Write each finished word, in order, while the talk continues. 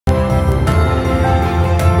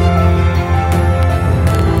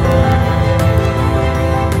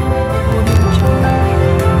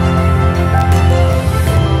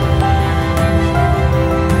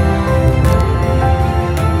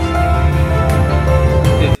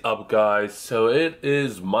guys? So it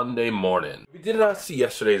is Monday morning. If you did not see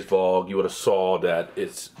yesterday's vlog, you would have saw that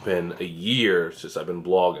it's been a year since I've been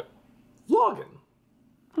vlogging.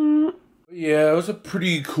 Yeah, it was a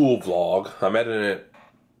pretty cool vlog. I'm editing it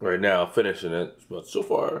right now, finishing it, but so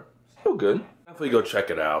far, still good. Definitely go check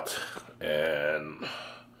it out and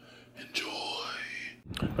enjoy.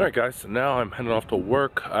 Alright guys, so now I'm heading off to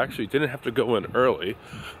work. I actually didn't have to go in early,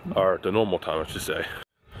 or at the normal time I should say.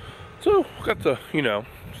 So, got to,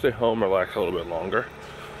 stay home, relax a little bit longer,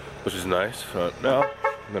 which is nice. But now,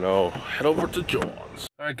 I'm gonna head over to John's.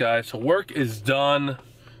 Alright guys, so work is done.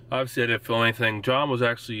 Obviously I didn't feel anything. John was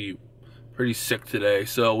actually pretty sick today,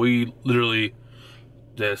 so we literally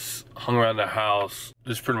just hung around the house,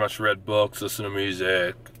 just pretty much read books, listened to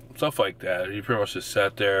music, stuff like that. He pretty much just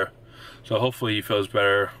sat there. So hopefully he feels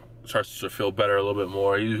better, starts to feel better a little bit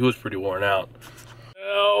more. He was pretty worn out.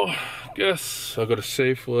 Now, I guess I'll go to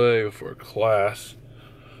Safeway before class,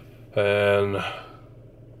 and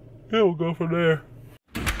yeah, we'll go from there.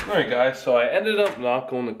 Alright guys, so I ended up not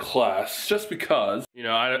going to class just because,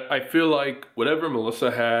 I feel like whatever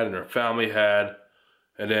Melissa had and her family had,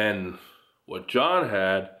 and then what John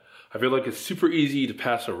had, I feel like it's super easy to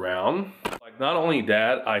pass around. Like, not only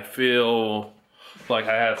that, I feel like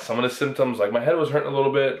I had some of the symptoms, like my head was hurting a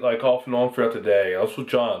little bit, like off and on throughout the day. I was with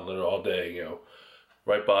John literally all day,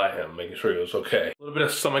 right by him, making sure he was okay. A little bit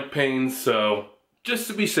of stomach pains, so just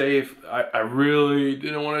to be safe, I really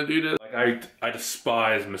didn't want to do this. Like, I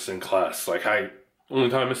despise missing class. Like, only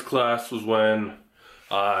time I missed class was when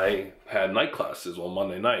I had night classes on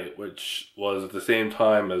Monday night, which was at the same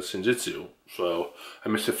time as Shinjitsu. So I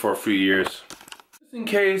missed it for a few years. Just in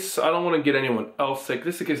case I don't want to get anyone else sick,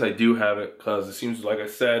 just in case I do have it, because it seems, like I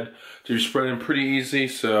said, to be spreading pretty easy.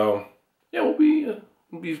 So yeah, we'll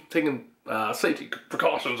be taking safety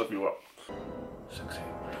precautions, if you will. 16.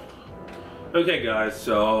 Okay guys,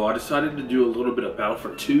 so I decided to do a little bit of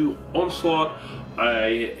Battlefront 2 Onslaught.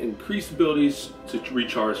 I increased abilities to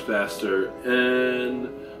recharge faster and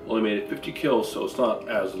only made it 50 kills, so it's not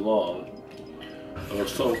as long. We're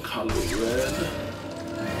still color red.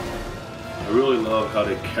 I really love how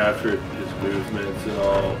they captured his movements and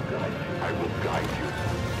all. I will guide you.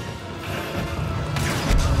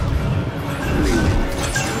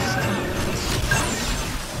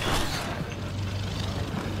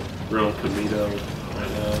 Real Camino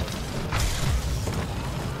right now.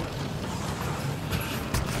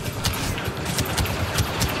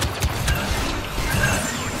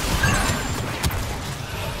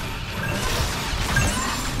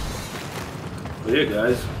 But yeah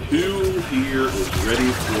guys, who here is ready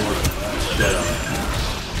for the last Jedi?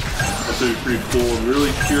 That's gonna be pretty cool. I'm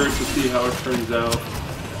really curious to see how it turns out.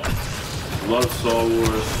 Love Star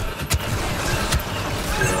Wars.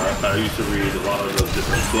 I used to read a lot of those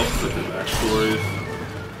different books, like the backstories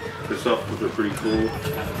and stuff, which are pretty cool.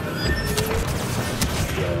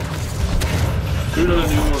 So, two of the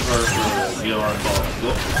new ones are I thought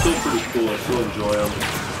look, still pretty cool. I still enjoy them.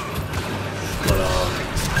 But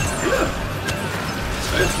yeah.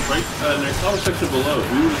 Guys, right in the comment section below,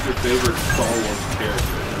 who is your favorite Star Wars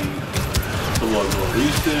character? Someone more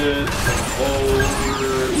recent, older,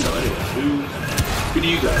 anyway, who do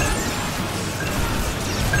you guys think?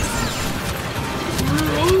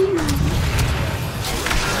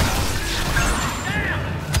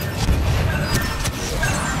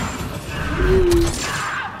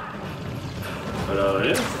 But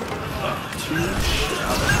yeah, up to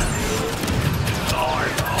Shadow.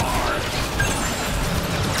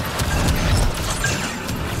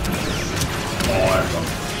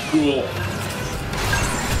 Cool.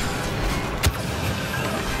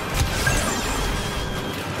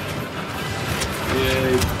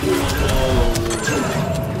 Yay, cool.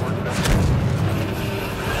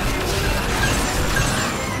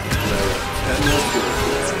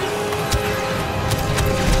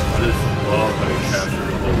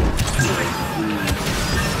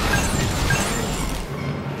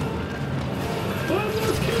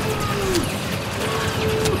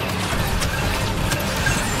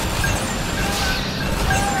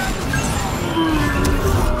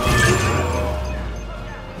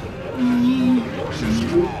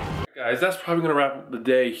 Guys, that's probably gonna wrap up the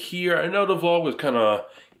day here. I know the vlog was kind of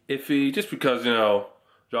iffy just because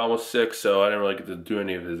John was sick, so I didn't really get to do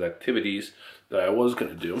any of his activities that I was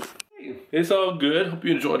gonna do. It's all good. Hope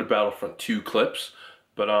you enjoyed the Battlefront 2 clips.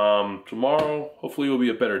 But tomorrow hopefully will be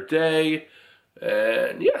a better day.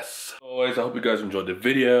 And yes, as always, I hope you guys enjoyed the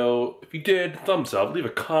video. If you did, thumbs up, leave a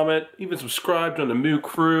comment, even subscribe to the Mooo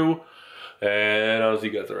crew. And I'll see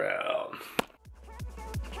you guys around.